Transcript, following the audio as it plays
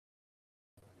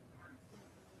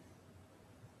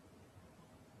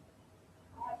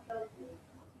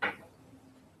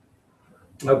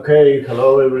Okay,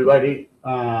 hello everybody.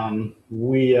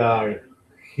 We are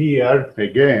here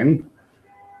again.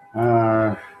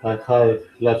 I had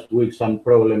last week some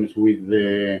problems with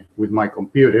my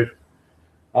computer.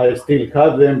 I still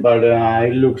have them, but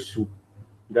it looks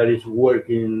that it's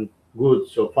working good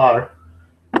so far.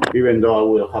 Even though I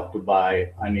will have to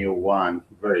buy a new one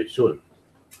very soon.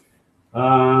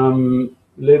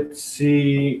 Let's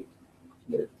see.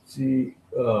 Let's see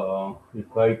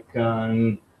if I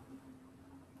can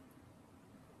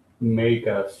make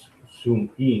us zoom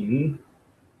in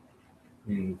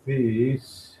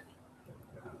this.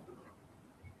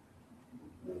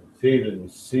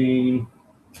 See.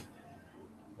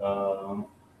 Uh,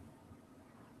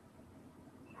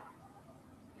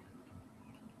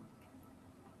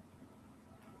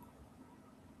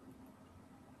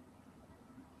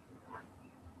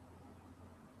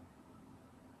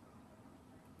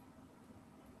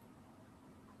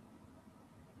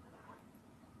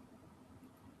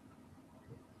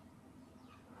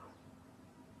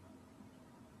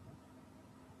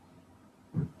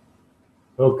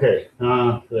 okay,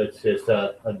 let's just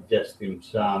adjusting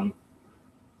some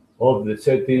of the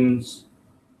settings.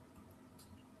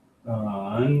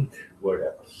 And what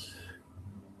else?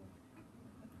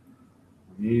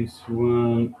 This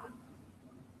one.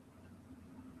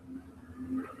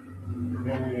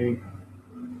 Okay.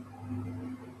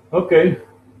 Okay.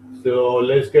 So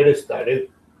let's get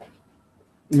started.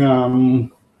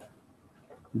 Um,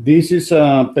 this is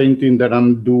a painting that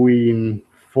I'm doing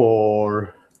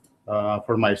for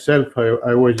myself.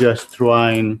 I was just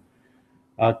trying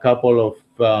a couple of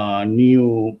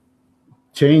new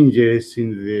changes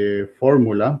in the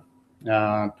formula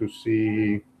to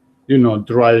see,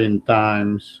 drying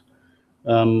times.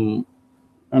 Um,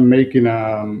 I'm making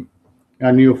a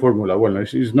new formula. Well,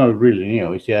 it's not really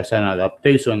new. It's just an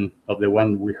adaptation of the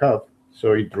one we have,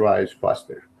 so it dries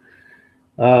faster.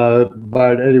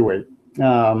 But anyway,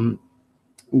 um,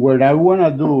 what I want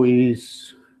to do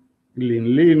is,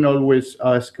 Lin always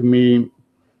ask me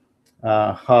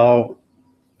how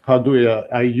do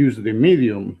I use the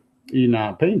medium in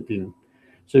a painting.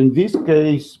 So in this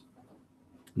case,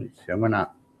 let's see, I'm gonna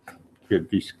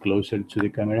get this closer to the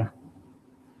camera.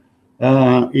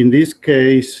 In this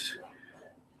case,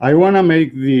 I want to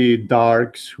make the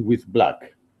darks with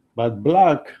black, but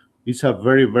black is a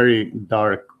very, very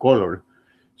dark color.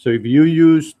 So if you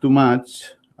use too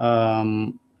much,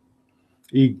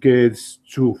 it gets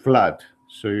too flat,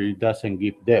 so it doesn't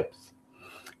give depth.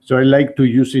 So I like to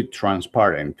use it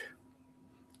transparent.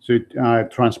 So it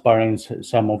transparents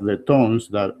some of the tones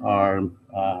that are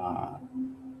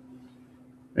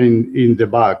in the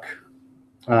back,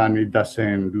 and it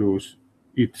doesn't lose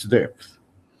its depth.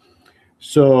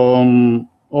 So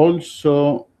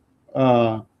also,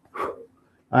 uh,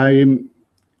 I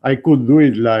I could do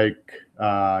it like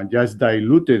just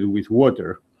diluted with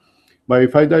water. But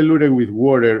if I dilute it with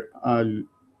water,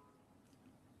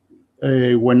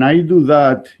 when I do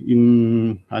that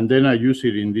and then I use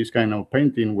it in this kind of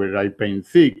painting where I paint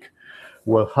thick,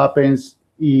 what happens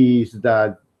is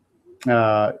that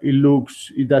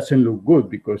it doesn't look good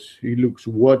because it looks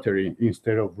watery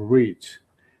instead of rich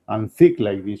and thick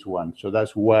like this one. So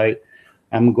that's why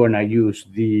I'm gonna use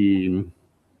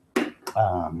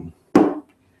um,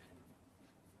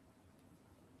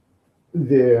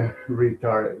 the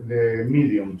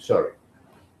medium. Sorry.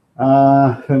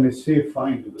 Let me see if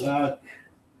I do that.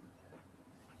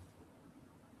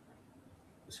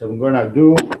 So I'm gonna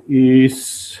do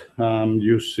is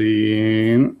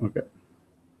using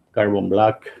carbon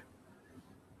black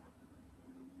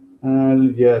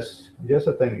and just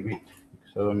a tiny bit.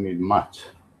 So I don't need much.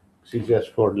 It's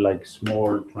just for like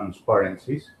small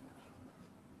transparencies.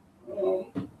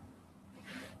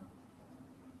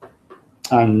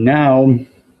 And now,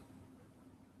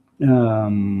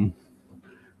 um,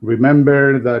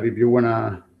 remember that if you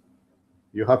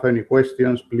have any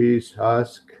questions, please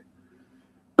ask,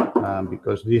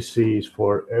 because this is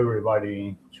for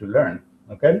everybody to learn.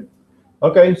 Okay.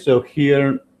 Okay. So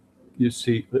here you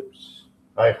see, oops,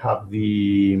 I have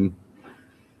the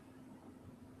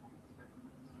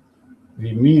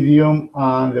medium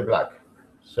and the black.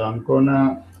 So I'm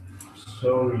gonna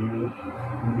show you.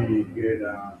 Let me get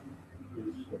a.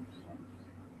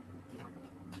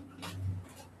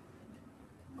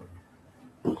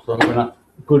 So I'm gonna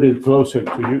put it closer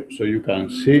to you so you can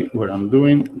see what I'm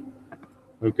doing.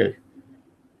 Okay.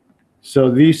 So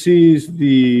this is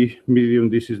the medium,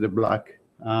 this is the black.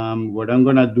 What I'm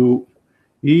gonna do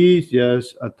is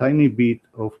just a tiny bit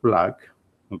of black,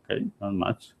 okay, not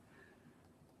much,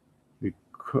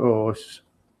 because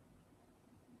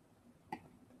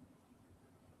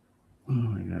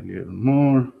A little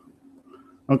more.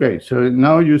 Okay, so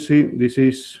now you see this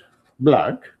is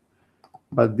black,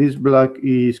 but this black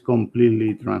is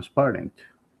completely transparent.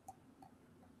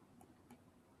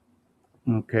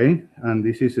 Okay, and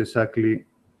this is exactly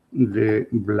the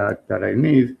black that I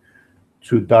need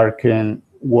to darken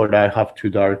what I have to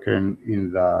darken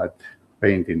in that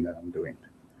painting that I'm doing.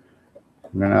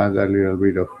 I'm gonna add a little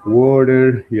bit of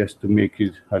water just to make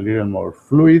it a little more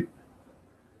fluid.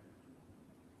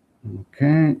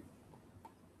 Okay,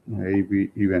 maybe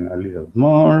even a little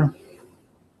more.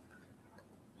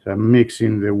 So I'm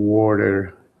mixing the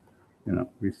water,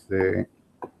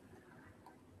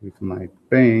 with my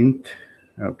paint.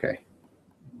 Okay,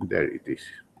 there it is.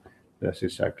 That's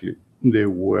exactly the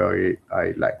way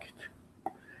I like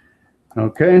it.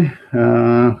 Okay,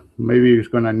 maybe it's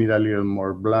gonna need a little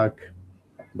more black,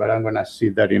 but I'm gonna see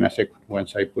that in a second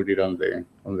once I put it on the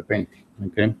painting.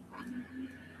 Okay.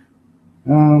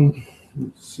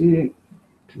 Let's see.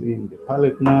 Clean the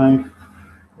palette knife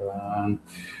and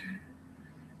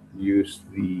use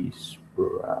this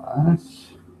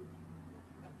brush.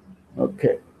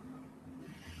 Okay.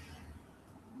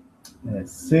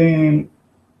 Let's see.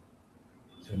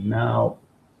 So now,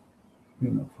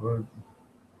 for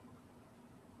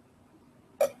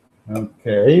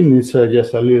okay, it's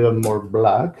just a little more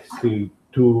black, still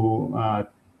too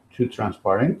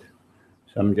transparent.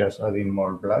 So I'm just adding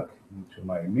more black into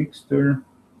my mixture.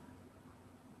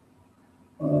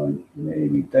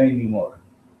 Maybe tiny more.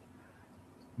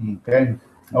 Okay.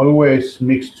 Always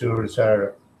mixtures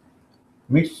are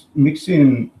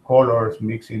mixing colors,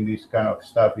 mixing this kind of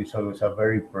stuff is always a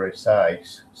very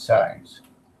precise science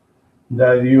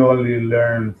that you only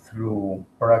learn through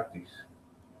practice.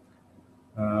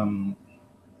 Um,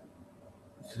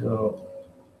 so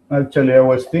actually, I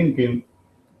was thinking,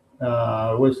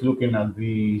 I was looking at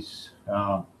this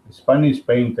Spanish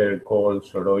painter called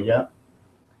Sorolla,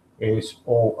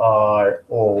 Sorolla,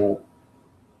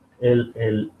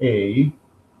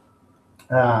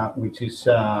 which is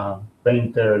a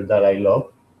painter that I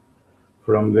love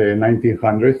from the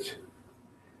 1900s.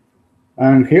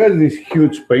 And he has these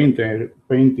huge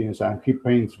paintings, and he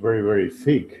paints very, very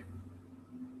thick.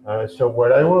 So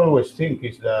what I always think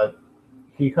is that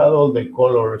he had all the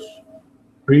colors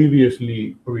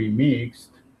previously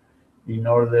pre-mixed in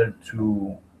order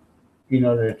to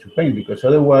paint, because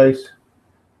otherwise,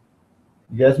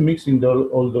 just mixing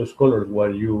all those colors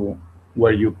where you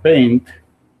paint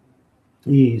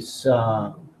is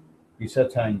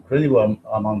such an incredible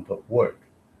amount of work.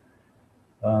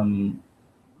 Um,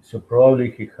 so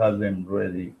probably he had them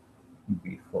ready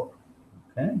before.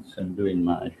 Okay, so I'm doing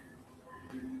my.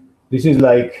 This is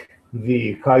like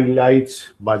the highlights,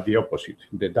 but the opposite,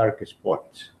 the darkest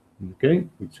spots. Okay,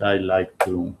 which I like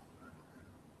to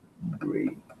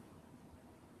bring.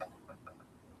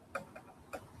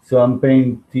 So I'm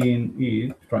painting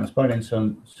it transparent,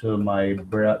 so my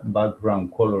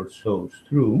background color shows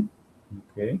through.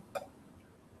 Okay,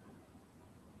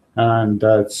 and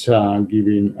that's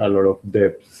giving a lot of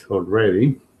depth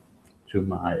already to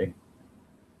my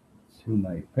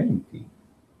painting.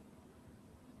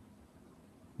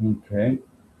 Okay,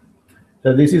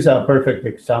 so this is a perfect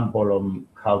example of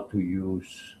how to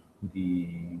use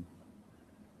the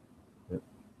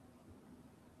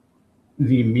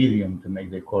medium to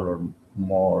make the color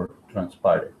more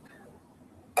transparent.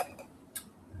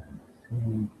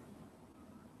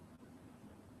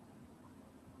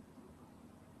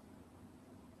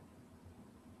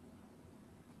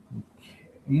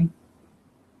 Okay.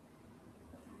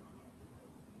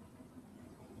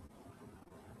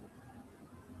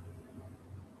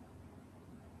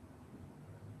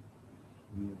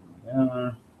 Here we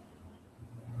are.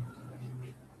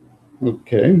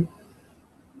 Okay.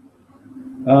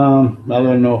 I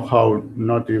don't know how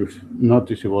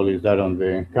noticeable is that on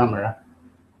the camera,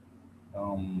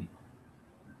 um,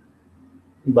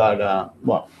 but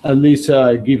well, at least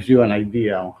it gives you an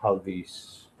idea on how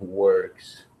this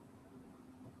works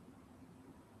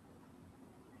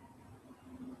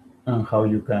and how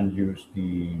you can use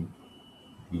the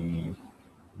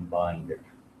binder.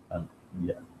 And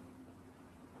yeah,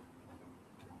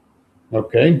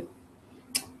 okay,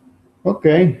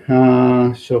 okay.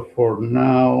 So for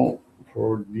now,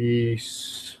 for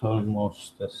this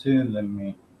almost that's it. Let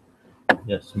me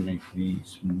just make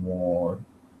these more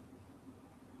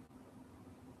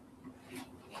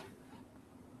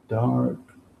dark.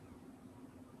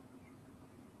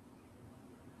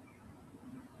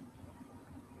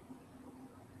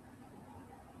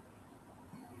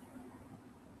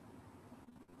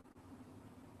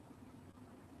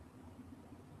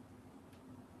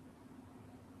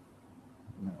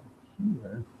 Now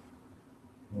here.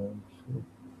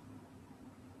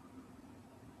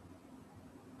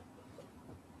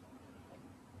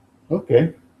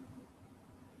 Okay.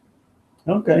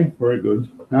 Okay. Very good.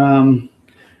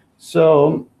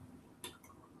 So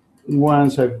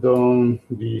once I've done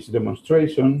this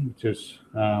demonstration, which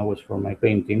was for my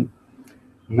painting,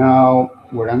 now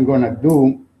what I'm gonna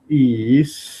do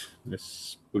is,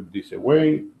 let's put this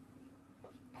away.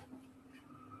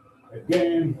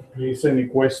 Again, please, any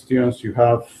questions you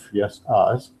have, just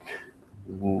ask.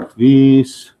 Remove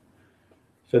this.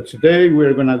 So today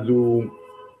we're gonna do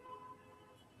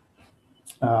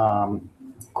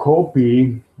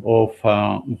copy of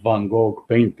Van Gogh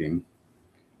painting.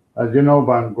 As you know,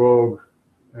 Van Gogh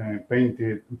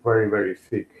painted very, very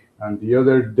thick. And the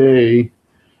other day,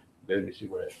 let me see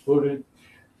where I put it,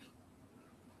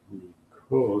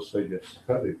 because I just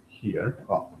had it here.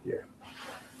 Oh, yeah.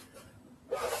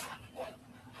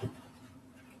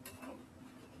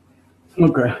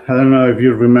 Okay, I don't know if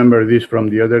you remember this from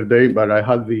the other day, but I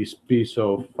had this piece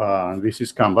of, this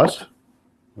is canvas.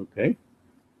 Okay,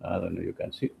 I don't know if you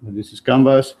can see, but this is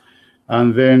canvas.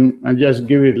 And then I just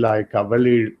give it like a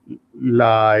very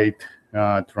light,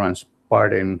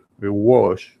 transparent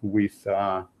wash with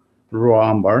raw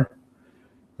amber.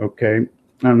 Okay,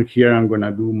 and here I'm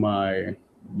gonna do my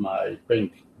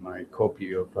painting, my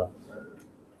copy of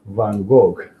Van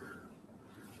Gogh.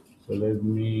 So let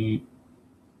me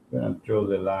draw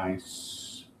the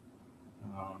lines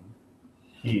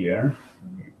here.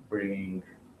 Let me bring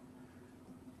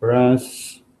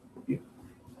brush. Okay.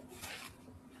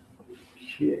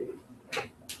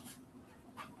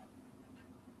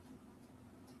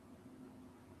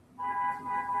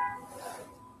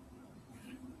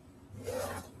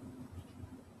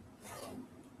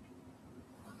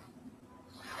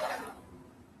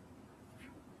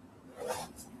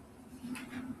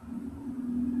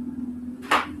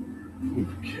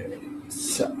 Okay,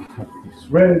 so it's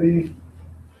ready.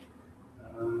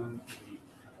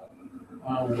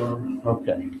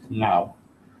 Okay, now.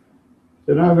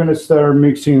 So now I'm going to start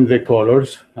mixing the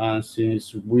colors. And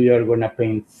since we are going to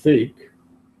paint thick,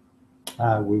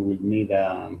 we will need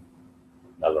a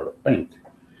lot of paint.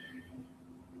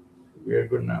 We are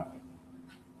going to,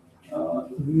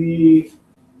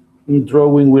 the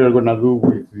drawing we are going to do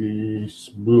with this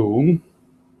blue,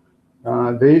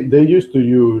 they used to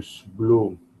use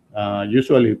blue,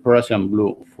 usually Prussian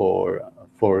blue for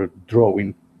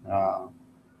drawing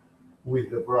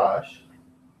with the brush.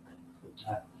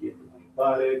 Here my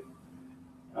palette,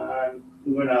 and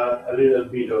I'm gonna add a little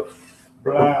bit of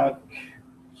black,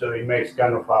 so it makes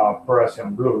kind of a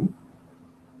Prussian blue.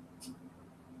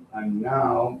 And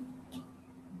now I'm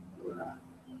gonna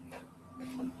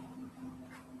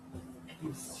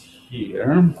this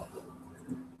here. I'm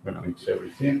gonna mix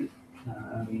everything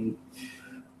and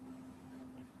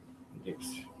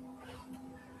yes.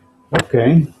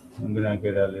 Okay, I'm gonna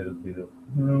get a little bit of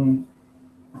blue.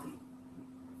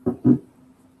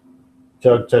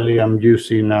 So actually, I'm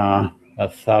using a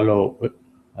phthalo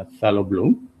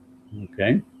blue.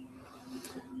 Okay,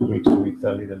 mixed with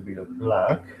a little bit of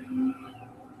black.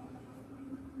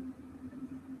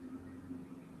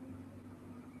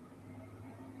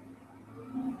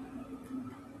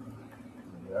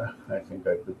 Yeah, I think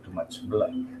I put too much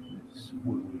black. We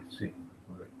will see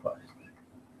very fast.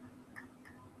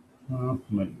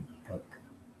 Maybe.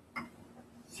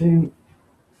 Same.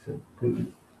 So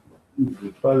put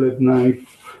the palette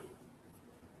knife.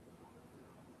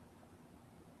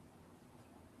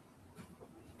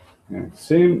 And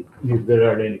same. If there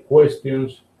are any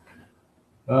questions,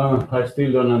 I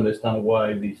still don't understand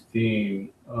why this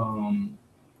thing.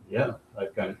 Yeah, I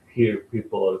can hear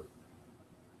people.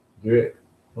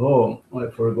 Oh, I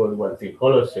forgot one thing.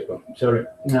 Hold on a second. Sorry.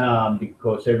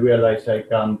 Because I realized I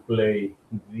can play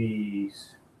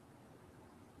these.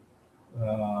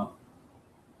 I'm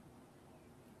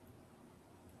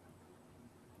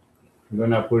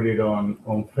gonna put it on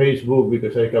Facebook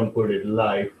because I can put it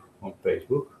live on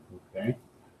Facebook. Okay.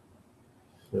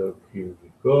 So here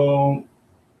we go.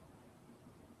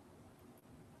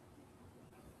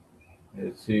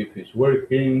 Let's see if it's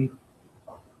working.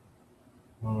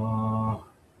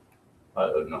 I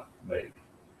don't know. Maybe.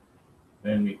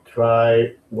 Let me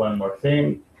try one more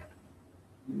thing.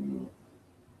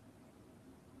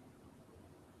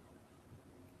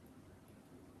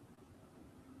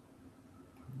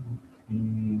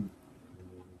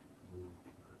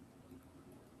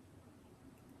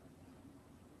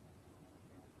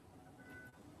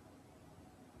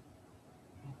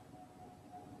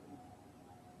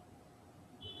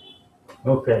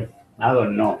 Okay, I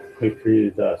don't know if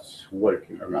it is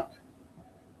working or not.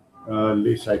 At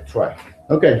least I try.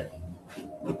 Okay,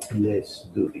 let's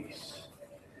do this.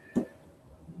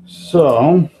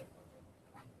 So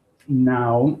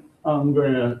now I'm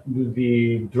gonna do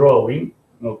the drawing,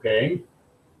 okay,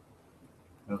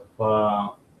 of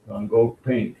Van Gogh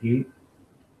painting.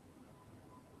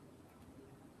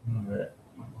 Okay.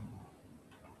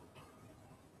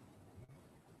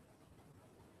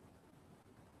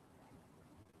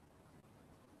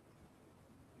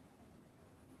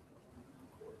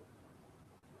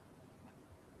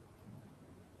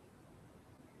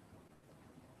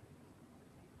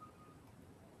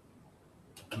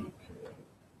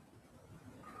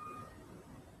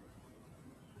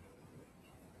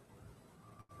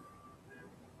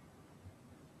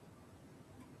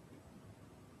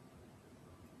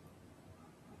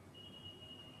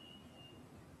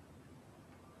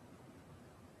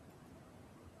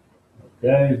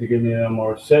 Okay, if you give me one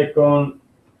more second,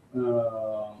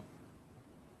 because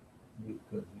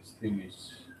this thing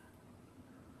is.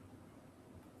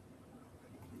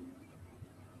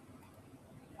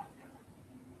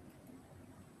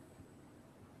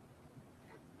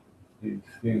 This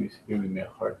thing is giving me a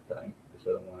hard time because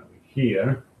I don't want to be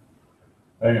here.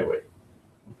 Anyway,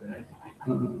 okay.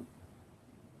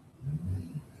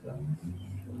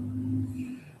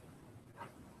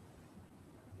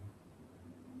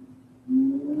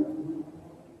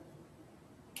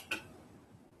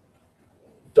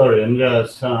 Sorry, I'm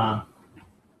just trying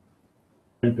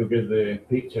to get the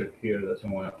picture here.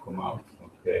 Doesn't want to come out.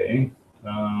 Okay.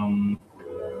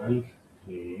 Let's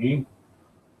see.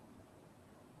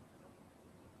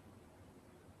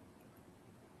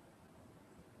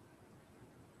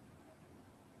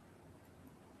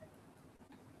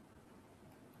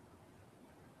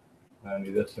 And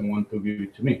it doesn't want to give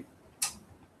it to me.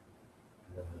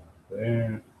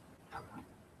 There.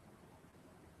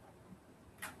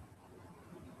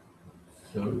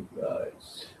 So,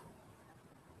 guys.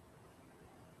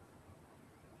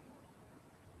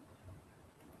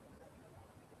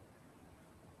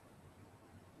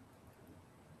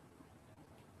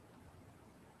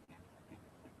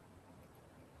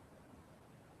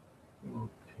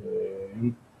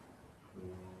 Okay.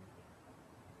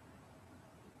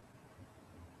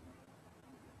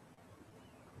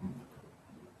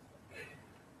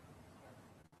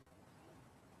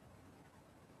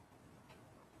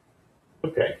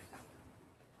 Okay.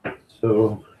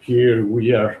 So here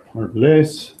we are, more or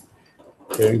less.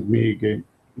 Let me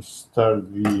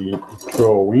start the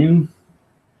drawing.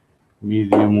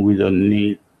 Medium we don't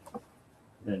need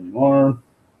anymore.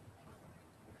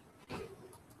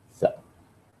 So,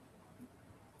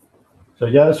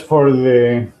 just for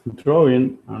the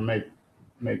drawing, I'm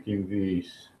making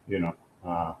these,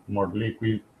 more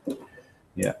liquid.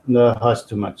 Yeah, that has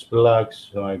too much black,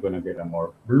 so I'm gonna get a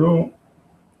more blue.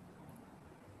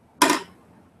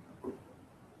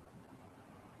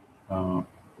 Uh,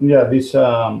 yeah, these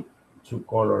two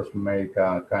colors make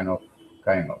a kind of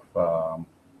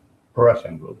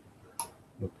Prussian blue.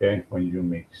 Okay, when you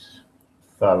mix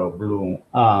phthalo blue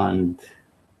and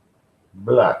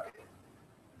black.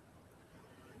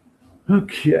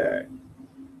 Okay.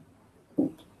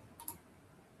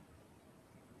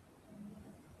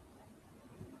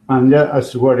 And yeah, I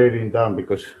swear it down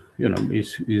because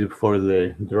it's for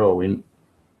the drawing,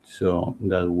 so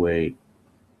that way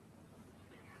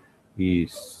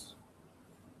is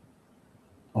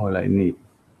all I need.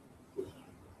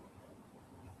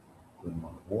 Put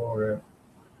more water.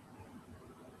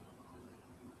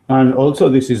 And also,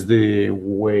 this is the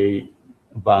way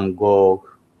Van Gogh,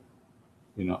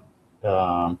 you know,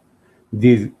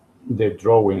 did the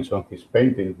drawings on his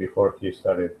paintings before he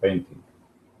started painting.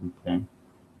 Okay.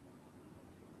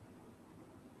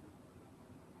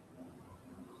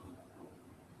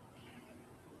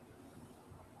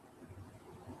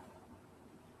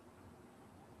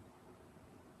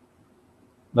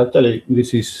 Actually,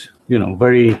 this is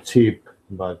very cheap,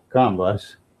 but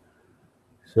canvas.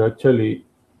 So actually,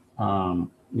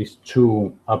 it's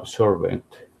too absorbent,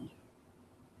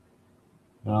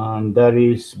 and that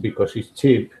is because it's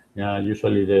cheap.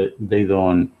 Usually they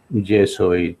don't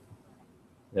gesso it,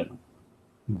 you know,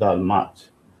 that much.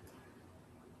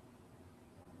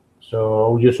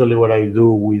 So usually, what I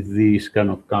do with this kind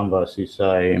of canvas is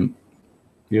give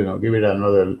it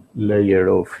another layer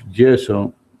of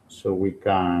gesso so I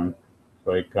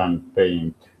can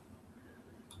paint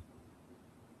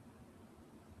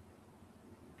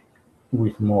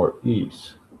with more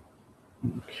ease.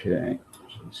 Okay,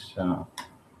 it's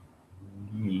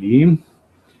really.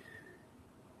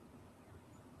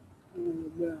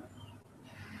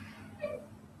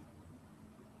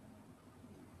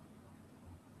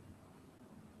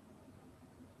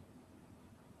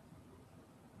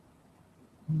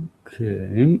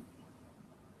 Okay.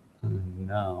 And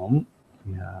now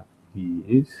we have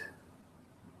these.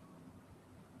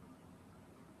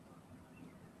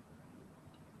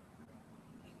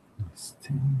 This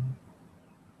thing.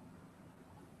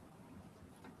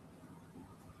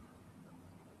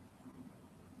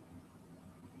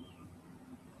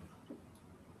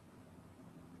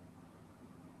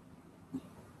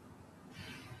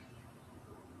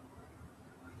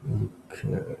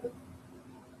 Okay.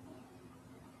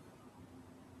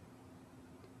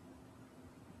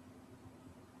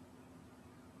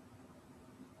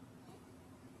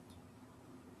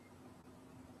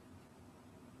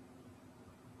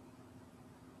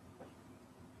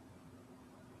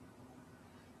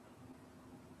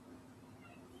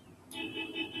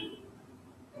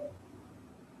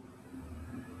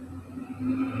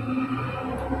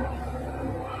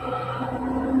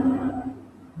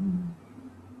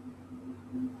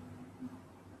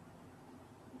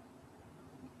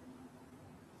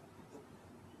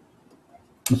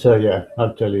 So yeah,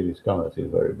 actually this canvas is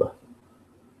very bad.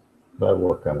 But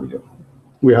what can we do?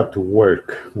 We have to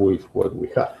work with what we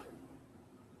have.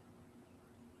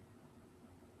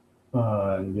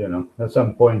 And at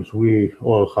some points we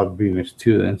all have been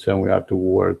students and we have to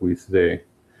work with the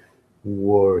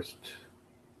worst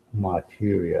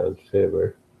materials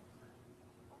ever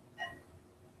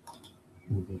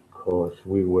because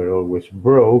we were always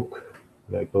broke,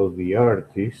 like all the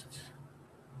artists.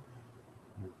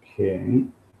 Okay.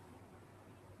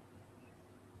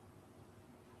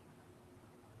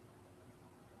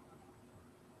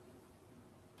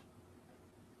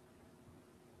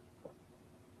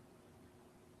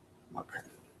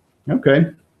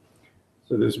 Okay.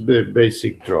 So this is the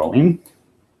basic drawing.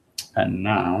 And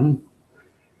now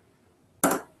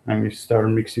I'm going to start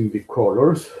mixing the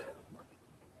colors.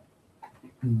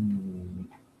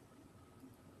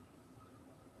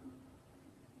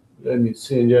 Let me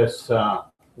see just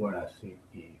when I see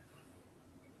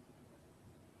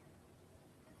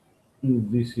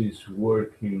if this is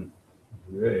working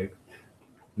great.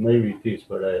 Maybe it is,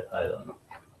 but I don't know.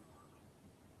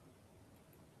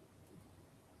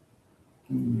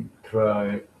 Let me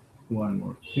try one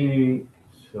more thing.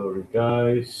 Sorry,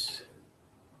 guys.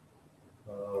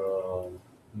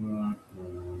 Mm,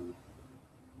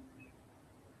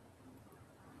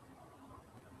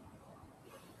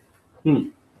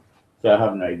 mm. So I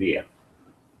have an idea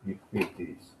if it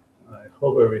is. I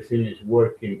hope everything is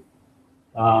working.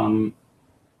 Um,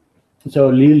 so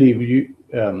Lily,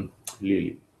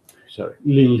 Lily, sorry,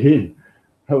 Lilin.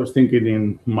 I was thinking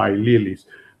in my lilies.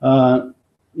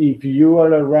 If you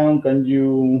are around, can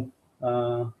you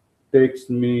text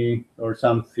me or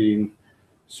something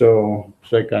so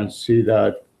I can see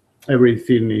that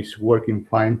everything is working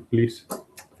fine, please?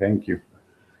 Thank you.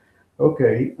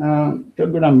 Okay, so I'm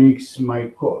gonna mix my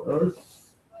colors.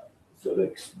 So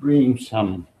let's bring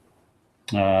some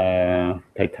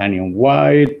titanium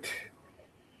white.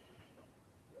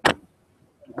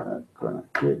 Gonna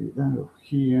get it out of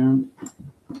here.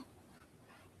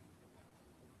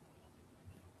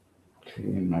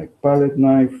 Clean my palette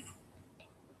knife.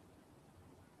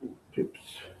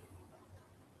 Oops.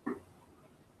 Put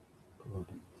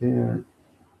it there.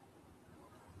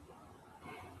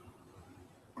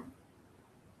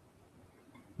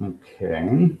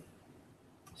 Okay.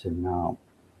 So now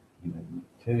let me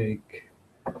take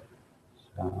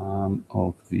some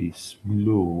of this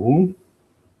blue.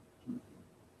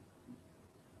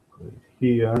 Put it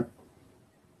here.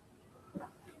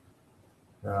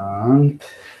 And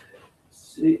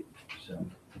see some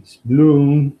of this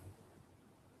blue.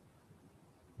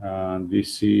 And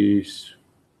this is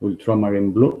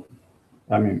ultramarine blue.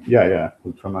 I mean, yeah,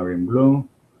 ultramarine blue.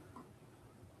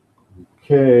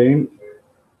 Okay,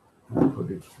 I'll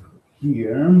put it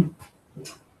here.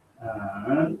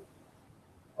 And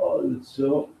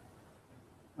also,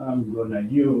 I'm gonna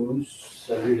use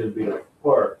a little bit of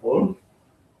purple.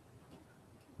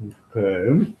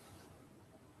 Okay.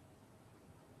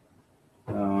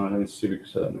 Let's see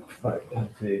because I don't know if I have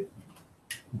the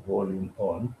volume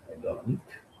on. I don't.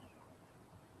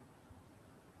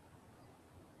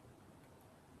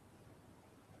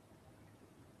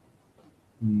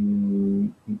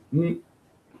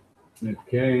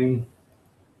 Okay.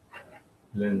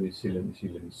 Let me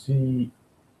see.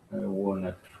 I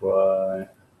wanna try.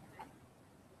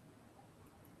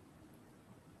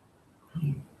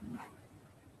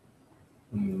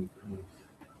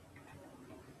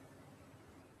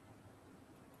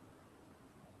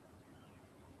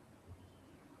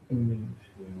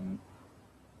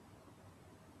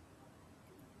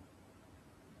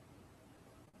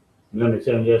 Let me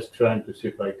see. I'm just trying to see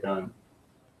if I can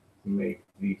make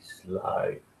this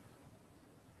live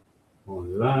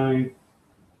online.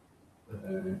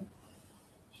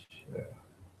 Share.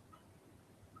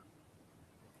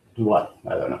 What? I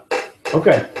don't know.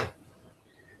 Okay,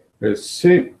 let's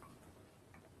see.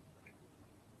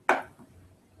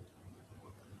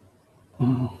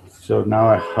 So now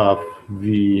I have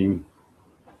the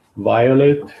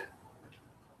violet.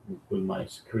 Put my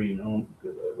screen on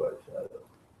because otherwise I don't.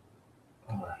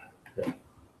 Okay.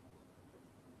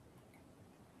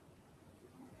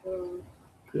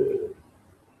 Good.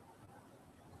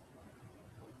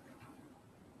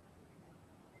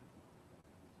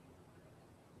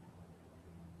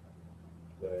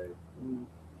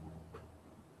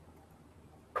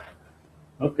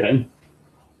 Okay.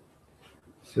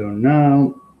 So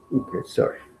now, okay,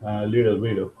 sorry, a little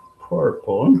bit of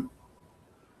purple.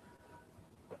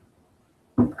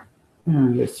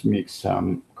 And let's mix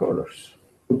some colors.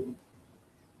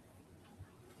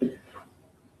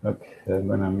 Okay, I'm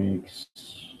gonna mix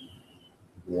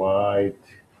white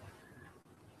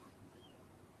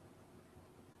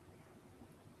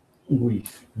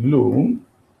with blue.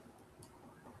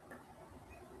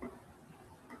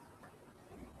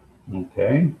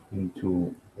 Okay,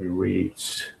 into a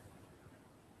rich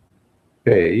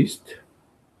paste.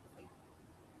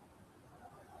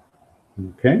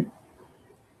 Okay,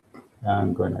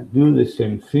 I'm gonna do the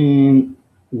same thing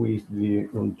with the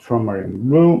ultramarine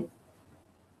blue.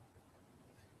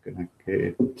 Gonna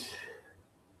get a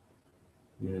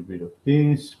little bit of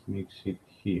this, mix it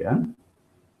here.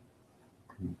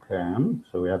 Okay,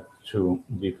 so we have two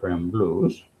different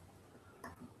blues.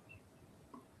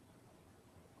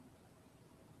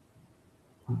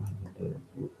 And there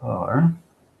we are.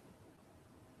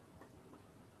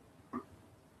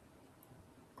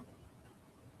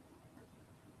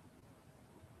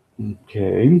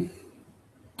 Okay,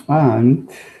 and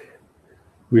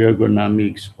we are gonna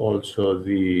mix also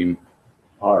the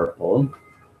purple.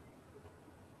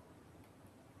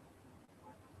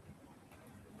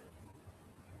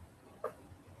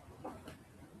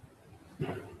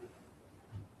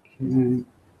 Okay,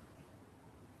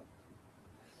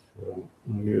 so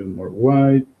a little more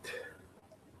white.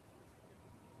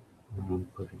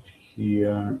 And put it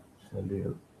here. It's a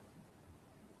little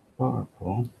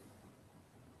purple.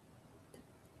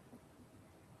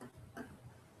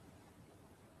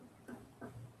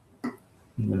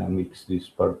 I'm gonna mix this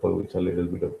purple with a little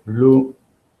bit of blue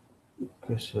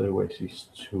because otherwise it's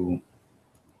too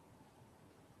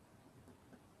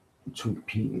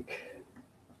pink.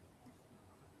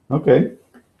 Okay,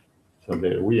 so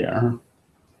there we are.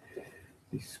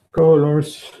 These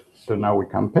colors. So now we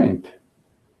can paint.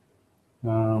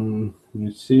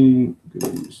 You see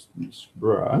this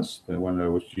brush, the one I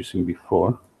was using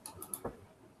before.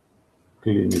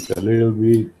 Clean it a little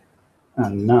bit,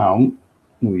 and now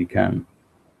we can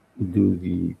do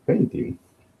the painting.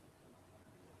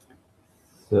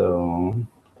 So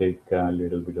take a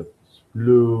little bit of this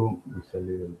blue, with a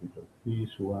little bit of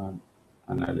this one,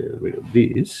 and a little bit of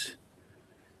this.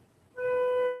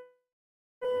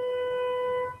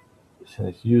 So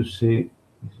as you see,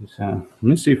 this is a. Let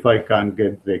me see if I can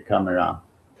get the camera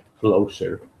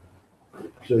closer,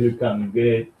 so you can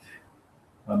get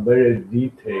a better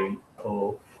detail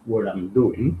of what I'm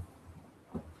doing.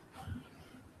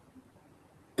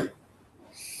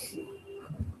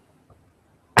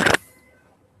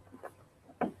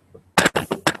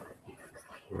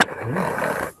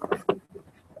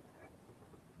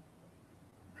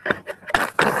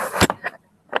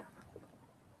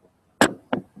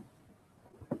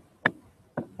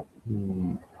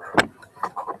 Hmm,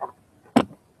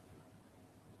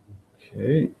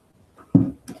 okay,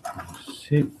 let's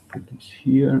see, put this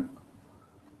here.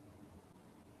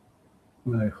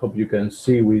 I hope you can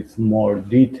see with more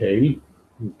detail.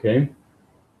 Okay.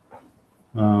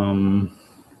 Um,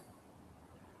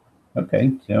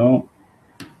 okay, so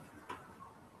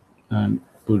and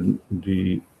put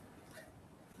the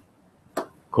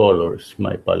colors,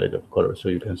 my palette of colors, so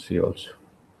you can see also.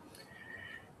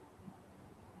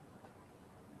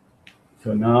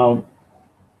 So now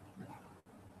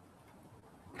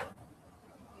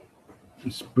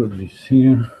let's put this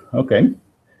here. Okay.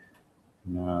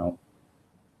 Now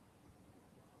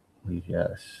we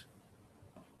just,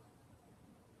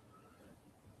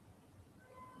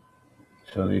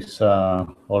 so this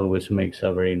always makes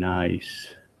a very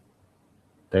nice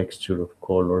texture of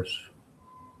colors.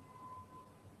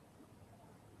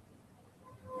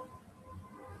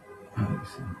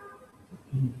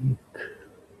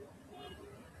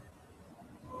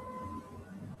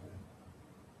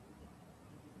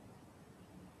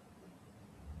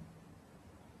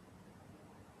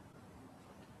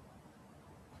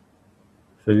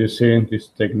 So you see, this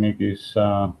technique is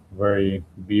very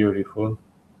beautiful,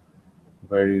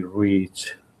 very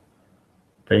rich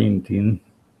painting,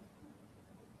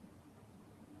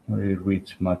 very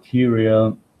rich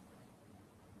material.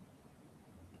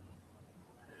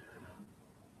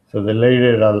 So the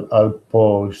later I'll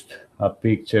post a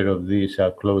picture of this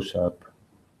close up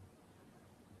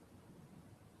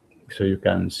so you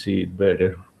can see it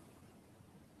better.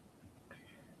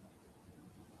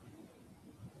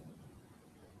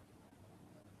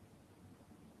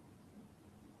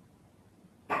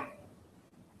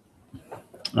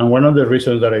 And one of the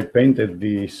reasons that I painted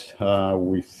this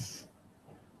with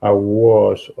a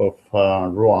wash of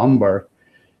raw amber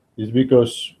is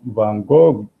because Van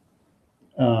Gogh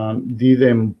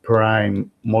didn't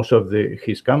prime most of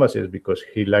his canvases because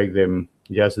he liked them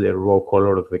just the raw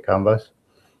color of the canvas.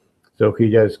 So he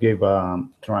just gave a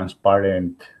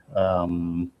transparent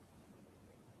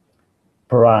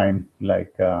prime,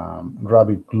 like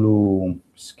rabbit glue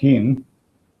skin,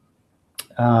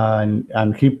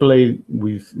 and he played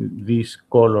with this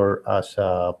color as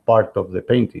a part of the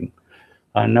painting,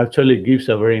 and actually gives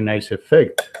a very nice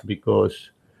effect because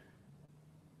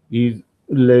it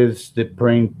lets the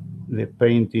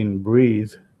painting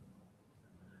breathe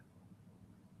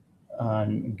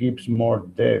and gives more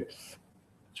depth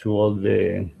to all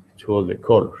the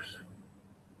colors.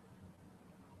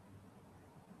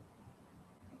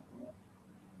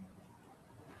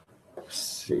 Let's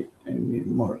see, I need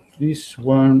more of this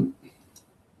one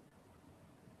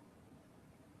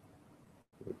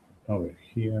over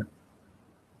here.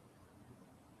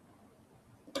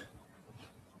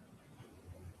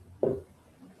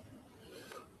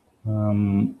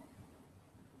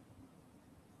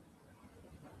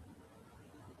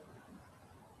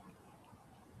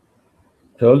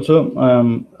 So also,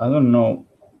 I don't know.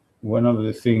 One of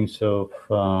the things of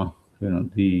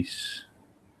these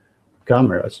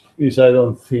cameras is I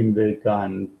don't think they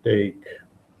can take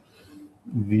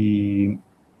the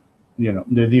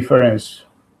the difference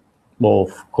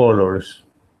of colors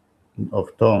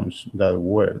of tones that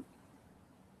well.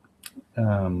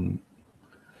 Um,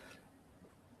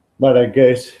 but I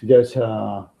guess just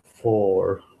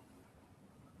for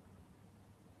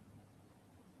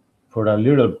a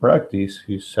little practice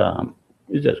is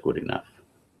just good enough.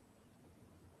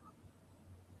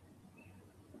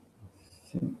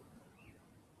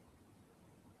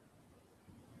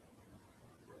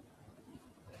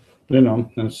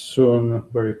 And soon,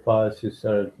 very fast, it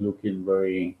started looking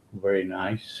very, very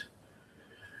nice.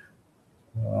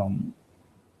 Um,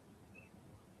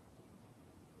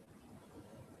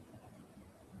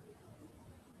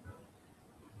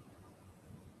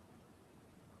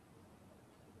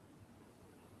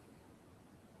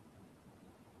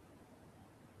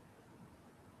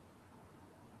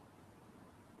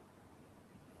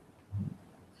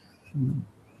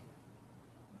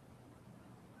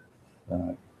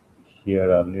 uh,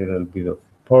 Here a little bit of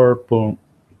purple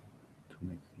to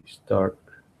make this dark,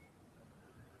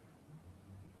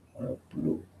 or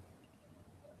blue.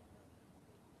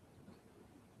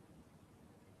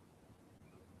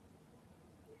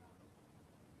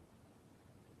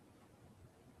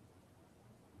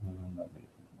 And a bit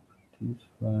more this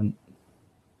one.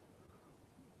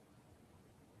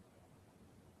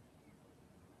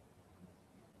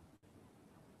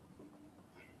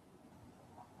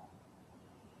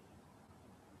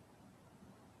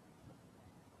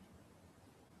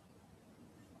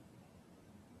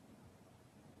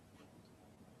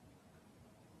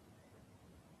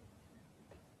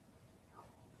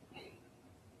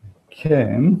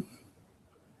 Okay,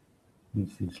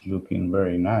 this is looking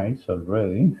very nice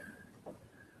already.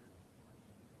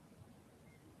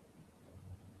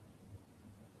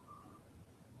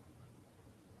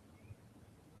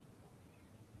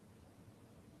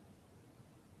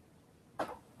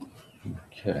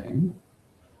 Okay,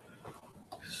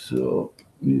 so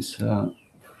it's a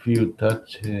few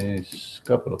touches,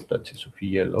 couple of touches of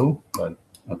yellow, but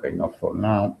okay, not for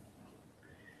now.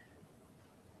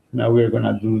 Now we're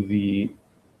gonna do the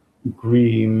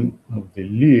green of the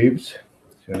leaves.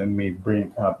 So let me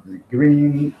bring up the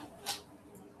green.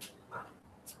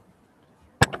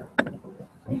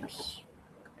 Oops.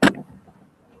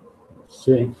 Let's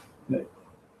see. Let's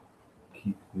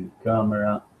keep the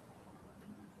camera.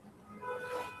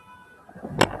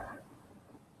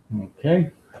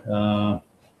 Okay.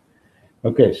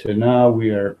 Okay, so now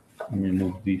let me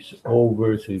move this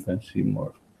over so you can see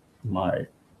more my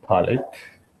palette.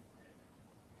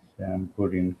 So I'm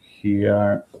putting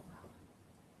here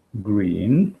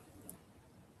green.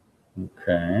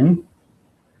 Okay.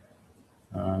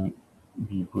 And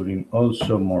be putting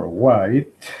also more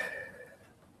white.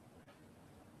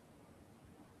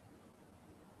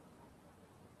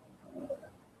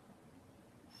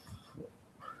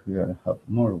 Here I have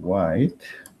more white.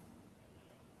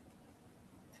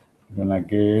 I'm gonna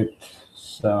get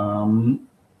some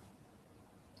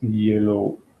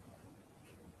yellow.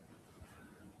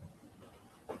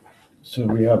 So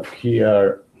we have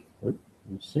here, let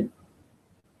me see.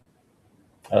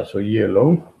 So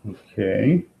yellow,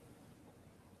 okay.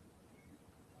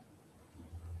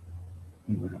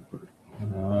 I'm gonna put it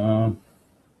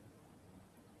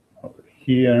over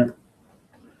here.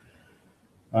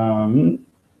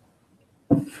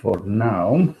 For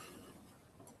now,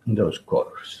 those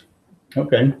colors.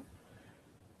 Okay.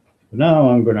 Now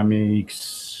I'm gonna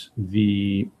mix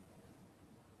the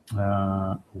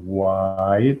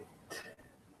white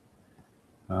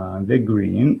and the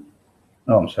green.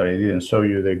 Oh, I'm sorry, I didn't show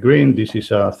you the green. This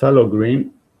is a phthalo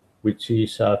green, which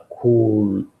is a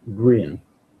cool green.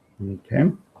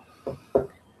 Okay.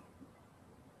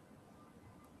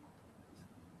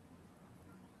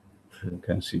 So you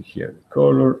can see here the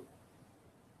color.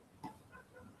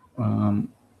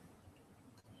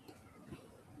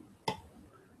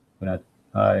 But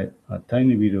a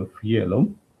tiny bit of yellow,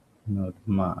 not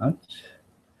much,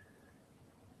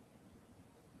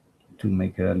 to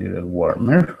make it a little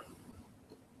warmer.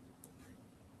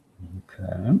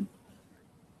 Okay.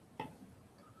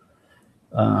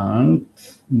 And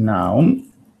now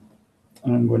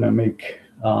I'm gonna make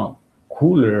a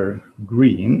cooler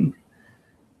green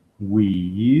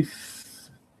with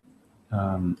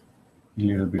a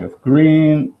little bit of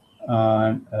green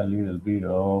and a little bit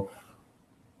of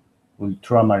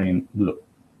ultramarine blue.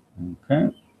 Okay,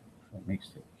 so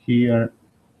mix it here.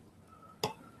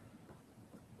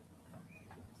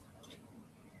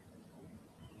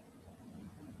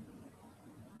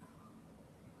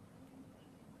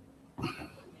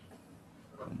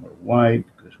 More white,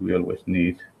 because we always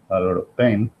need a lot of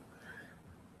paint.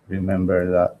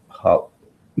 Remember that how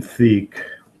thick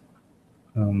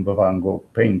Van Gogh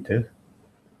painted.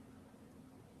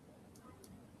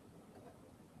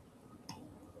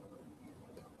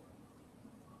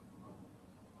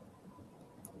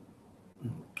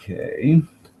 Okay,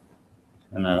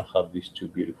 and I have these two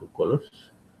beautiful colors.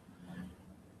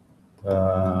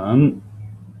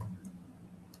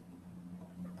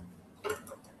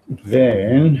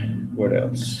 Then what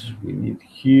else we need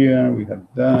here? We have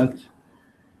that.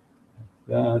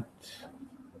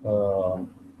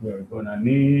 We're gonna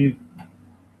need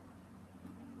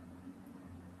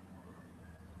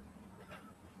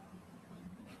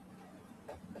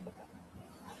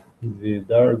the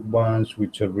dark ones,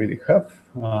 which already have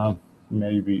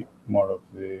maybe more of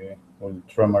the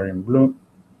ultramarine blue.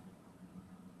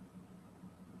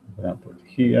 I'm gonna put it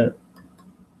here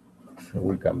so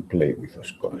we can play with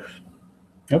those colors.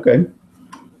 Okay,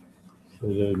 so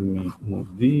let me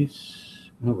move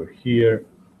this over here,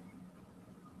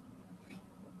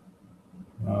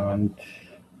 and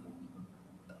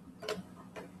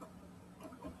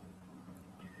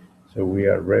so we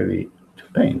are ready to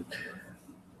paint.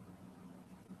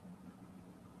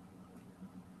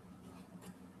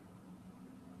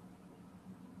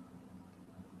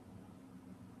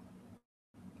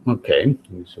 Okay,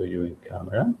 let me show you in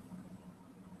camera.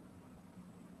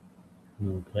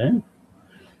 Okay,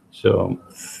 so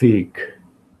thick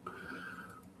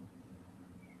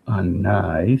and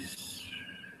nice.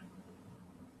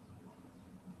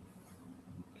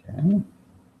 Okay,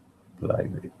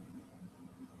 like it.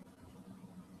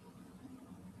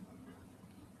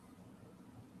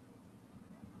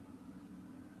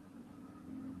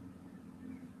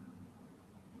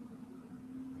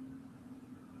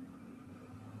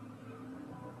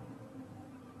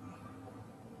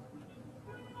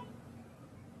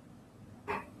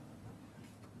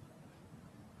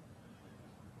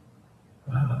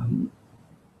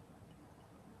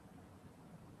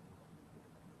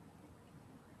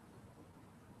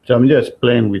 So I'm just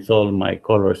playing with all my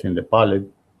colors in the palette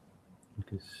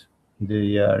because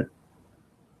they are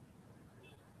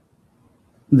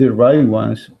the right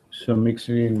ones. So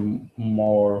mixing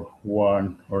more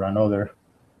one or another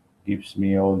gives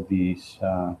me all these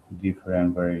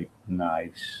different, very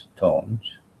nice tones.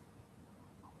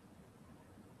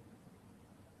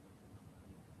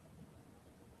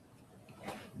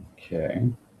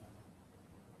 Okay.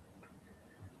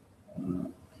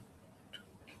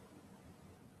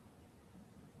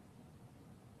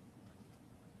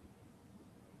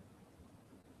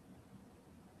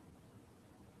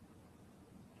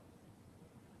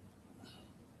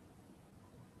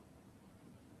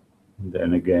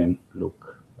 Then again,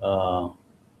 look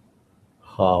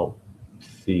how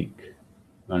thick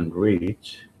and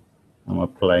rich I'm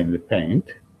applying the paint.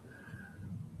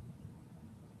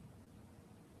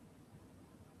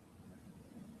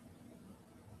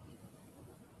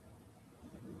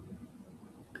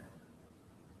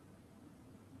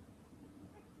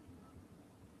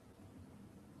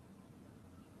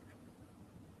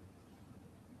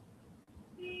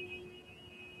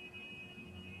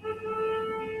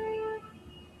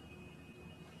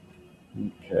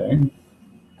 Okay.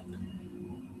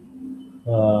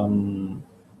 Um,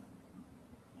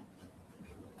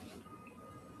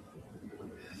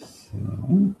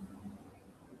 so,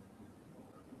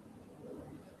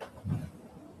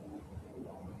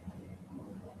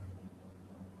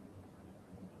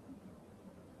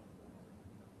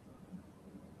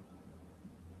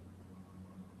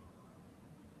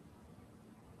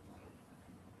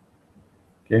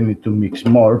 I need to mix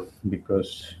more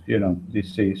because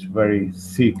this is very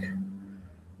thick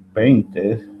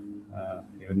painted.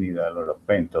 You need a lot of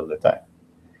paint all the time.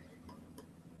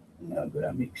 I'm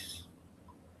gonna mix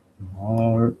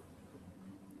more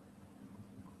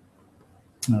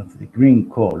of the green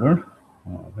color.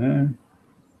 Okay.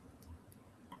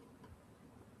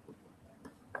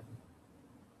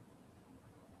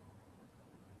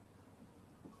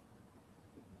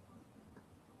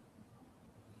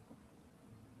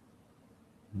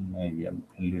 Maybe a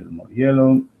little more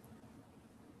yellow.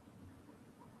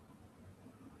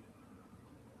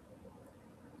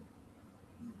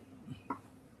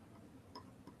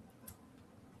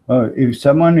 If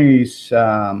someone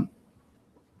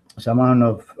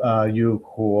of you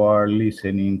who are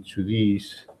listening to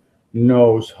this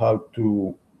knows how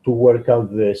to work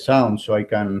out the sound, so I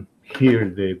can hear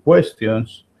the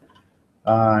questions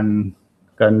and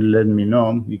can let me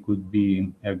know, it could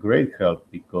be a great help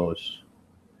because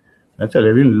that's what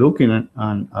I've been looking at,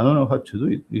 and I don't know how to do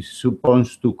it. It's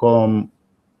supposed to come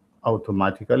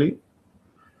automatically,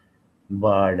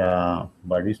 but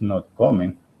it's not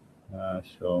coming.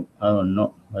 So I don't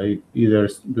know. I either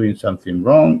doing something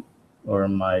wrong, or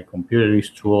my computer is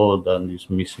too old and is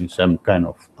missing some kind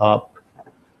of app.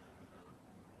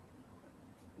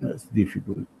 That's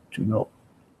difficult to know.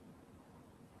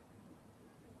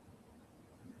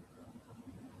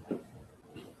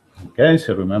 Okay,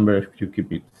 so remember, if you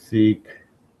keep it thick,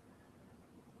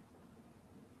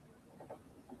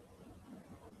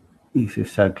 it's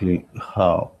exactly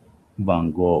how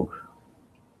Van Gogh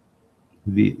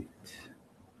did it.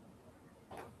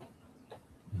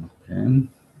 Okay.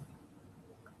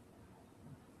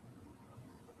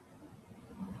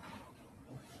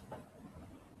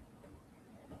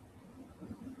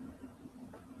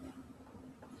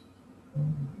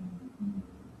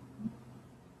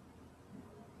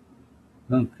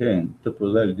 Okay, top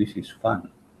of that, this is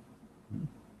fun.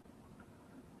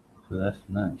 So that's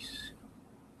nice.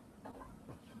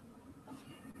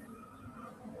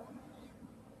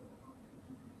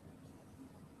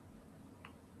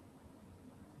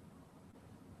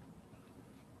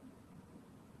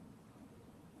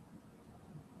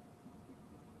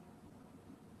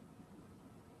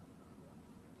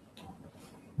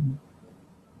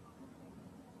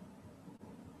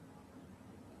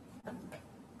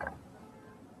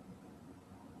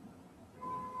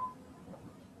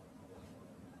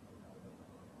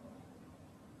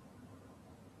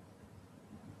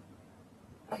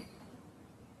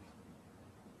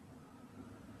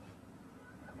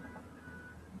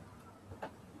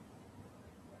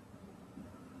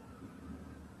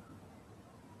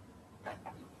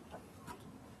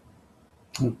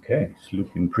 Okay, it's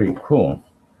looking pretty cool.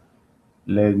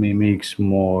 Let me mix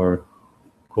more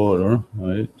color.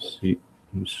 Let's see,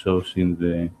 it shows in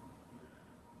the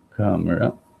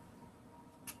camera.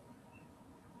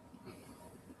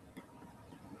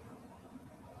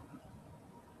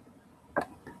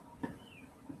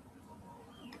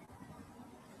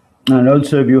 And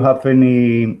also, if you have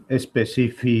any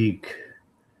specific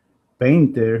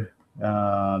painter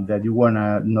that you want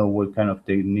to know what kind of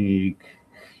technique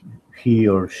he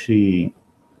or she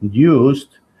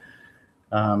used,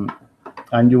 um,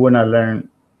 and you want to learn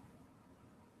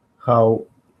how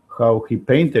he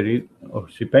painted it or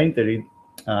she painted it,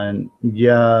 and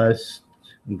just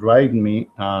write me,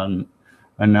 and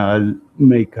I'll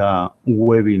make a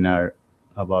webinar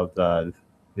about that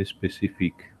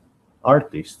specific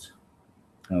artist.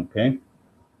 Okay.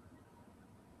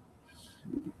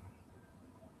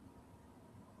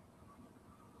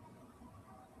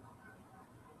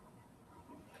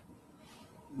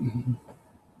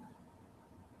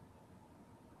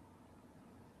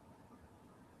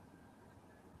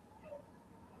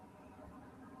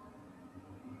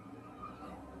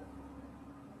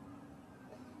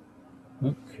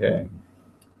 Okay.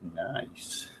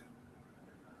 Nice.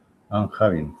 I'm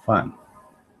having fun.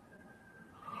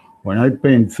 When I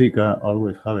paint thick, I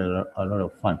always have a lot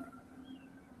of fun.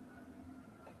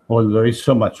 Although it's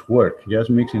so much work, just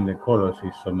mixing the colors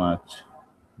is so much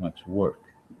work.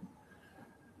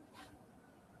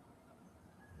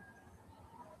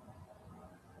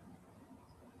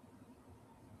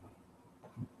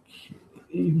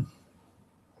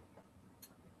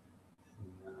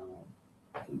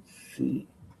 see.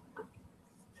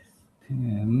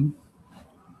 10.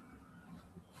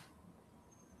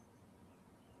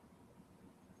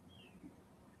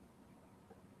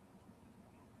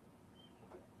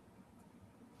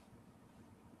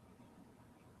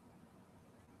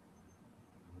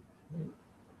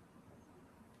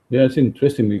 Yeah, it's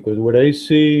interesting because what I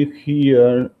see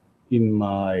here in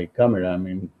my camera, I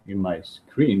mean, in my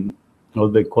screen, all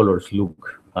the colors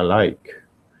look alike,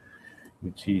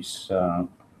 which is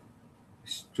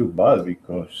it's too bad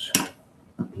because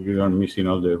you are missing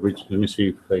all the rich. Let me see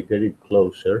if I get it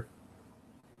closer.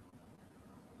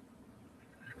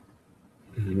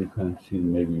 You can see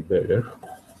maybe better.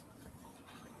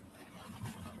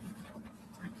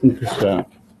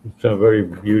 It's a very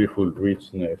beautiful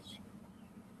richness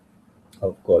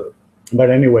of color.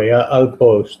 But anyway, I'll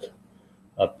post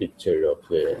a picture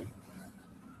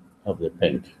of the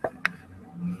paint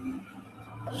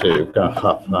so you can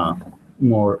have a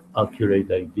more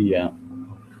accurate idea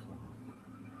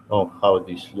of how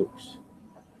this looks.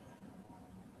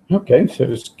 Okay, so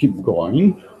let's keep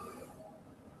going.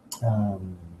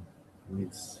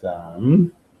 With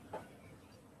some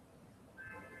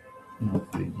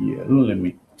of the yellow, let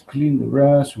me clean the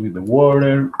brush with the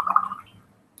water.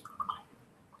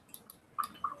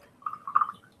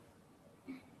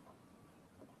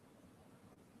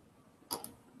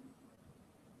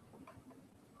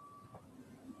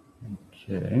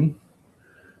 Okay,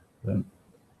 then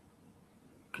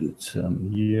get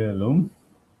some yellow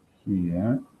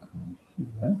here and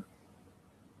here.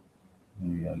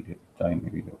 Maybe I'll get a tiny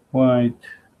bit of white.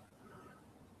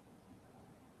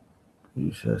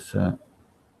 This has a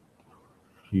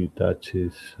few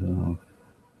touches of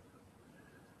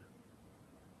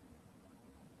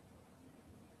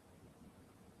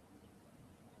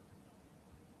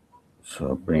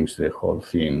so it brings the whole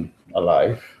thing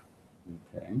alive.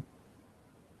 Okay.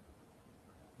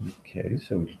 Okay,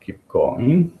 so we'll keep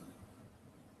going.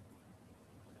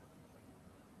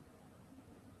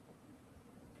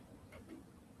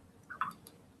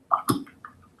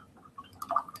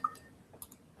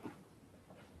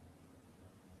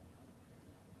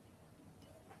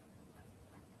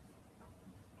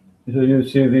 So you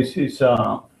see, this is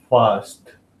a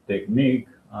fast technique,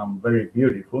 very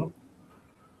beautiful.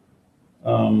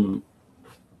 Um,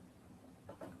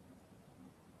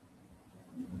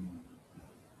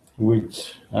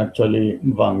 which actually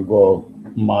Van Gogh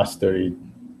mastered it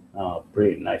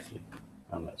pretty nicely,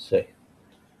 I must say.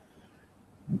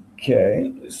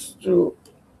 Okay, let's do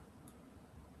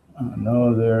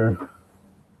another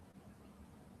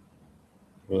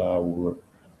flower.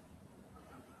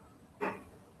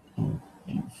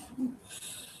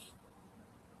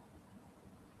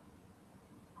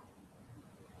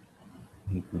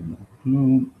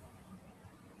 Blue.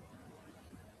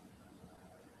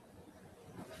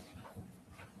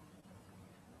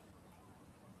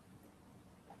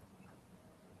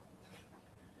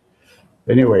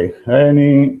 Anyway,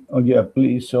 oh yeah,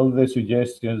 please, all the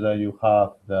suggestions that you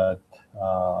have that,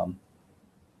 um,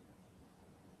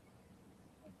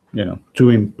 to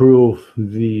improve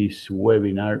this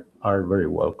webinar are very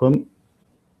welcome.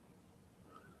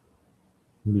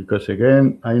 Because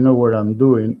again, I know what I'm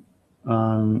doing. A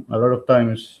lot of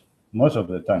times, most of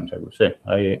the times, I would say,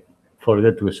 I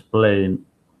forget to explain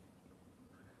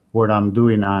what I'm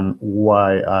doing and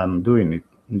why I'm doing it,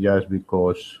 just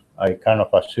because I kind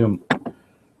of assume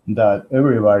that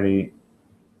everybody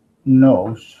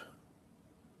knows,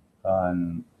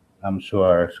 and I'm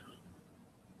sure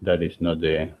that is not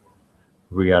the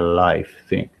real life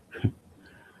thing.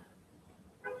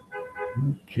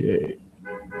 Okay.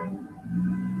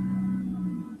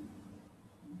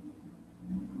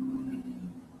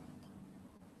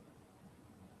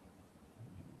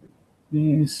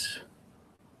 This.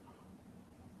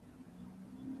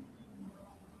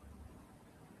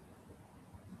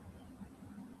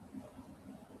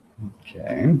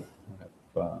 Okay.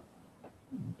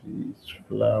 This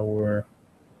flower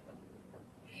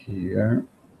here.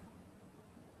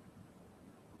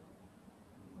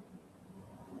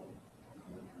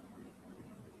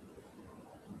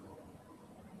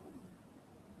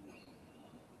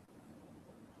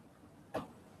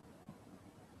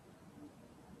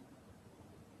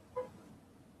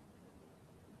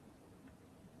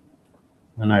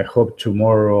 And I hope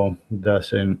tomorrow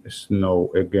doesn't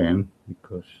snow again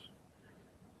because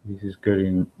this is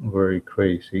getting very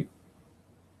crazy.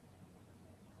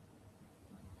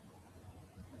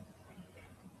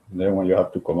 Then when you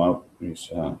have to come out,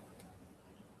 it's an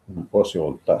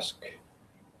impossible task.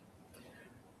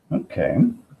 Okay.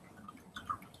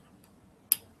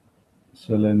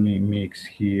 So let me mix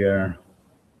here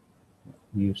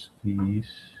use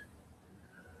these.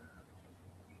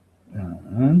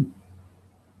 And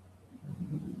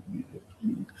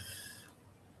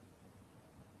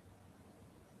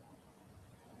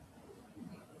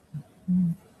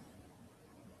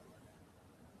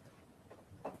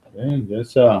okay,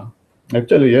 yes,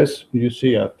 actually, yes, you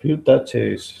see a few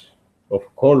touches of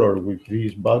color with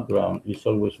this background is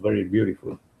always very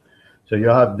beautiful. So you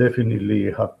have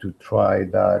definitely have to try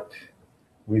that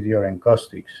with your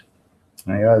encaustics.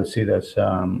 And I'll see that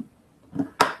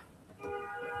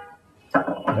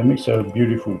that makes a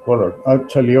beautiful color.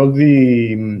 Actually, all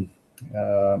the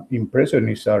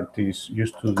impressionist artists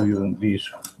used to do this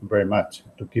very much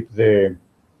to keep the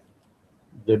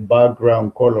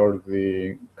background color,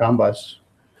 the canvas,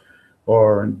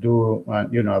 or do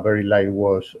a very light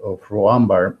wash of raw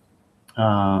amber,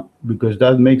 because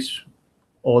that makes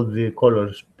all the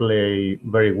colors play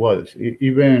very well.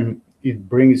 Even it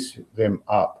brings them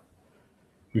up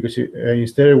because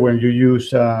instead when you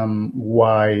use a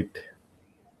white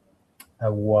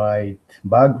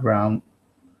background,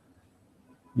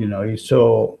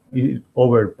 it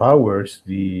overpowers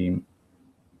the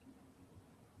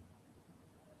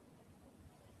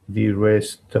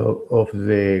rest of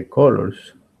the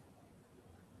colors.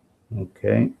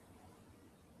 Okay,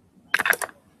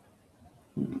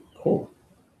 cool.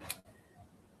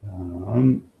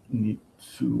 Need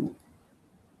to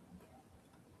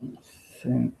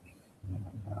send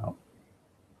now.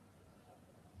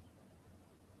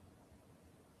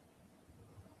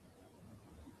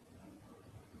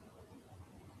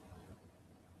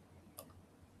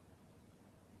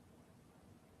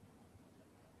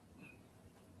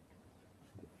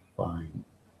 Fine.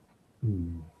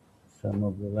 Some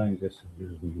of the lines just a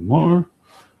little bit more.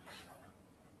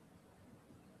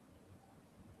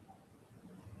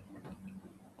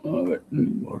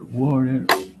 More water.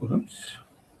 Oops.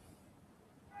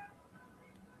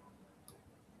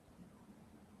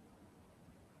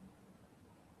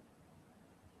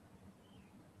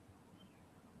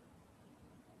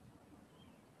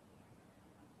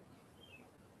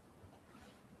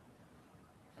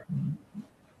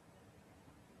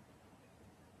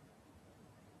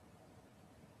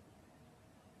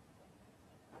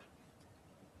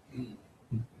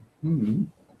 Hmm.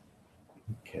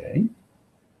 Okay.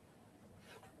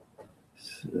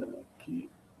 So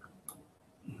keep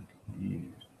here.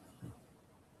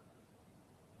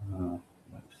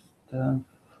 That stuff.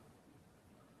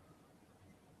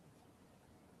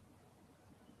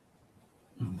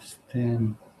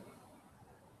 Stem.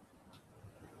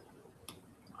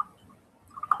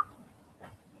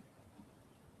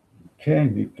 Okay,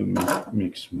 need to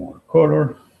mix more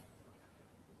color.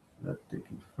 Let's take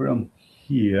it from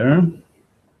here.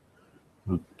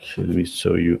 Okay, let me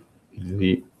show you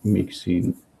the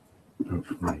mixing of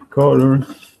my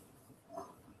colors.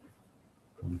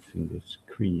 Comes in the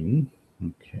screen.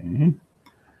 Okay.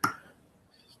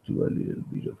 Let's do a little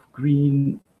bit of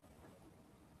green.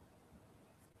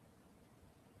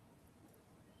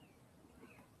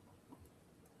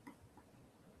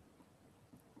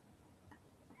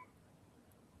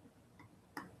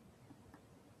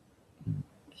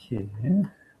 Okay.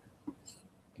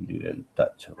 Little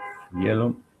touch of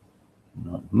yellow.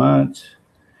 Not much.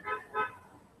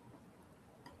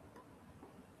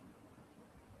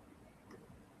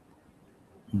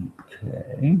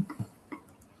 Okay.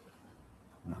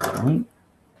 All right.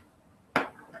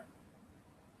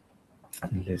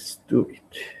 Let's do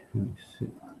it. Let me see.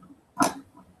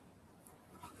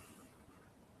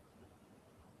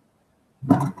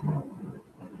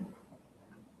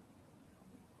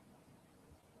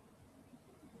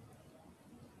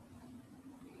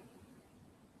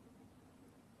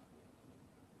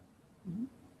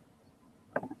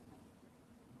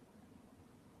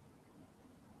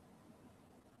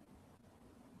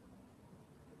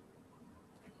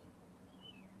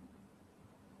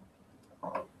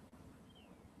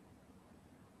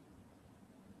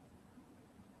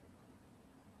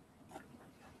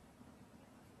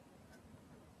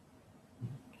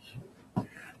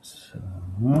 So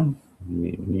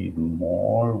we need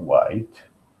more white.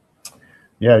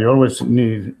 Yeah, you always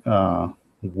need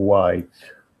white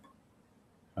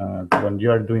when you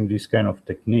are doing this kind of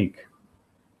technique.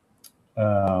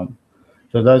 Um,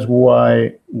 so that's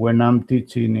why when I'm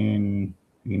teaching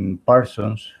in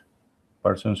Parsons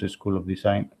School of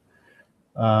Design,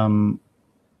 um,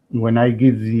 when I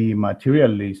give the material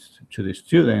list to the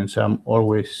students, I'm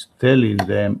always telling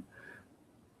them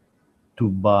to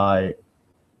buy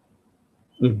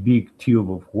a big tube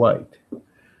of white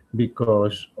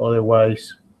because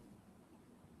otherwise,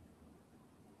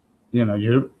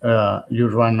 you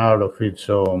run out of it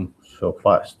so so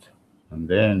fast, and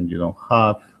then you don't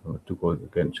have to go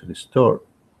again to the store,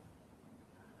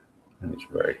 and it's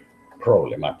very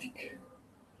problematic.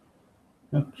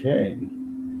 Okay,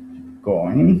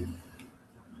 going.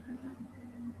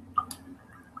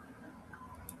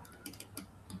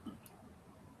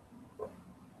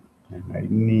 And I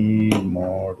need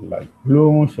more light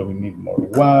blue, so we need more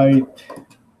white.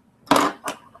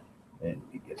 And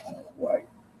we get more white.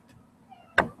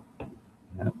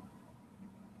 Yeah.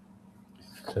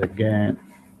 So again,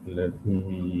 let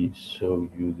me show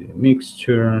you the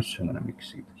mixture. So I'm gonna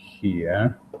mix it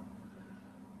here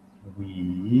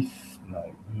with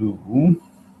light blue.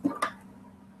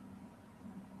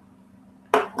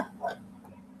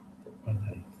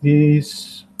 Like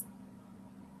this.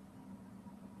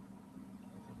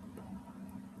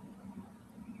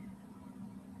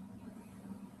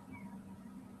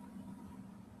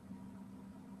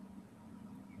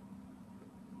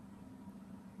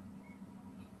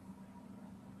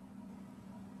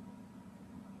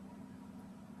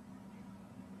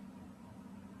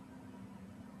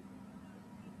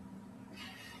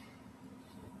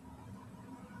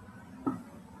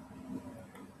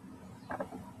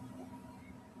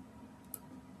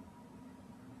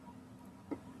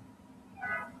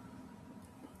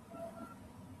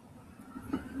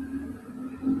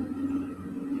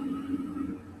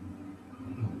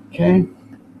 Okay.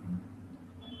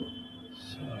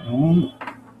 So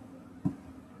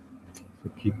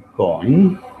keep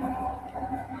going.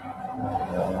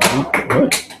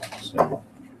 So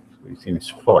everything is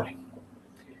falling.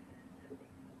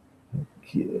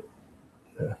 Okay.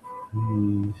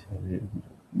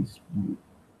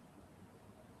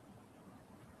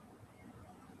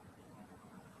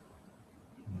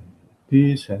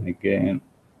 This and again,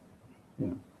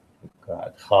 look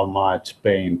at how much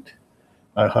paint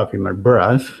I have in my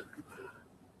brush,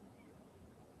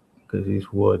 because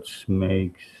it's what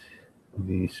makes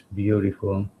this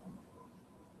beautiful.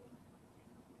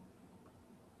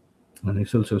 And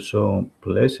it's also so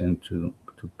pleasant to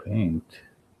paint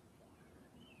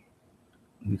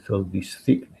with all this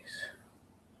thickness.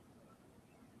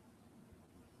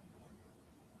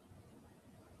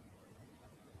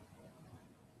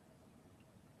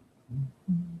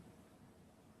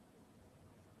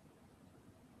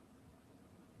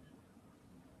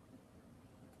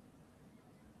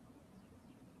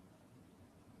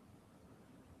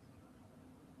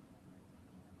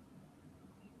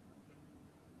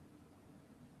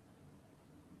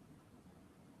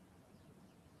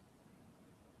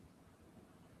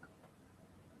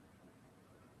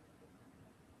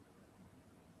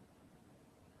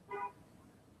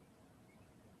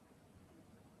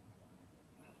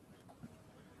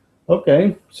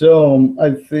 Okay, so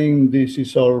I think this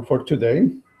is all for today.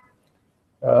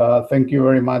 Thank you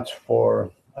very much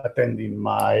for attending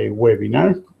my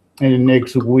webinar. And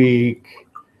next week,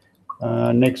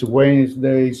 next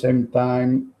Wednesday, same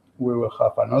time, we will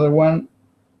have another one.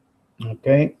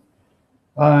 Okay.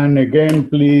 And again,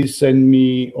 please send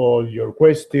me all your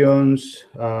questions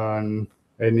and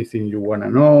anything you want to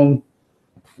know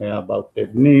about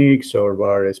techniques or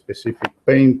about specific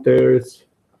painters,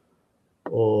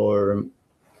 or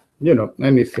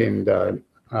anything that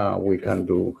we can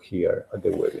do here at the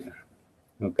webinar.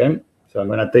 Okay, so I'm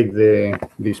gonna take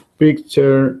this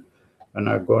picture and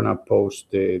I'm gonna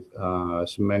post it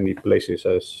as many places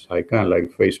as I can,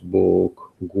 like Facebook,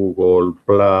 Google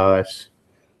Plus,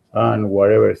 and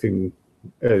whatever thing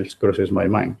else crosses my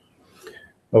mind.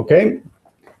 Okay,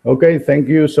 thank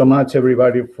you so much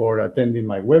everybody for attending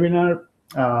my webinar,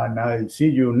 and I'll see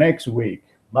you next week.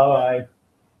 Bye-bye.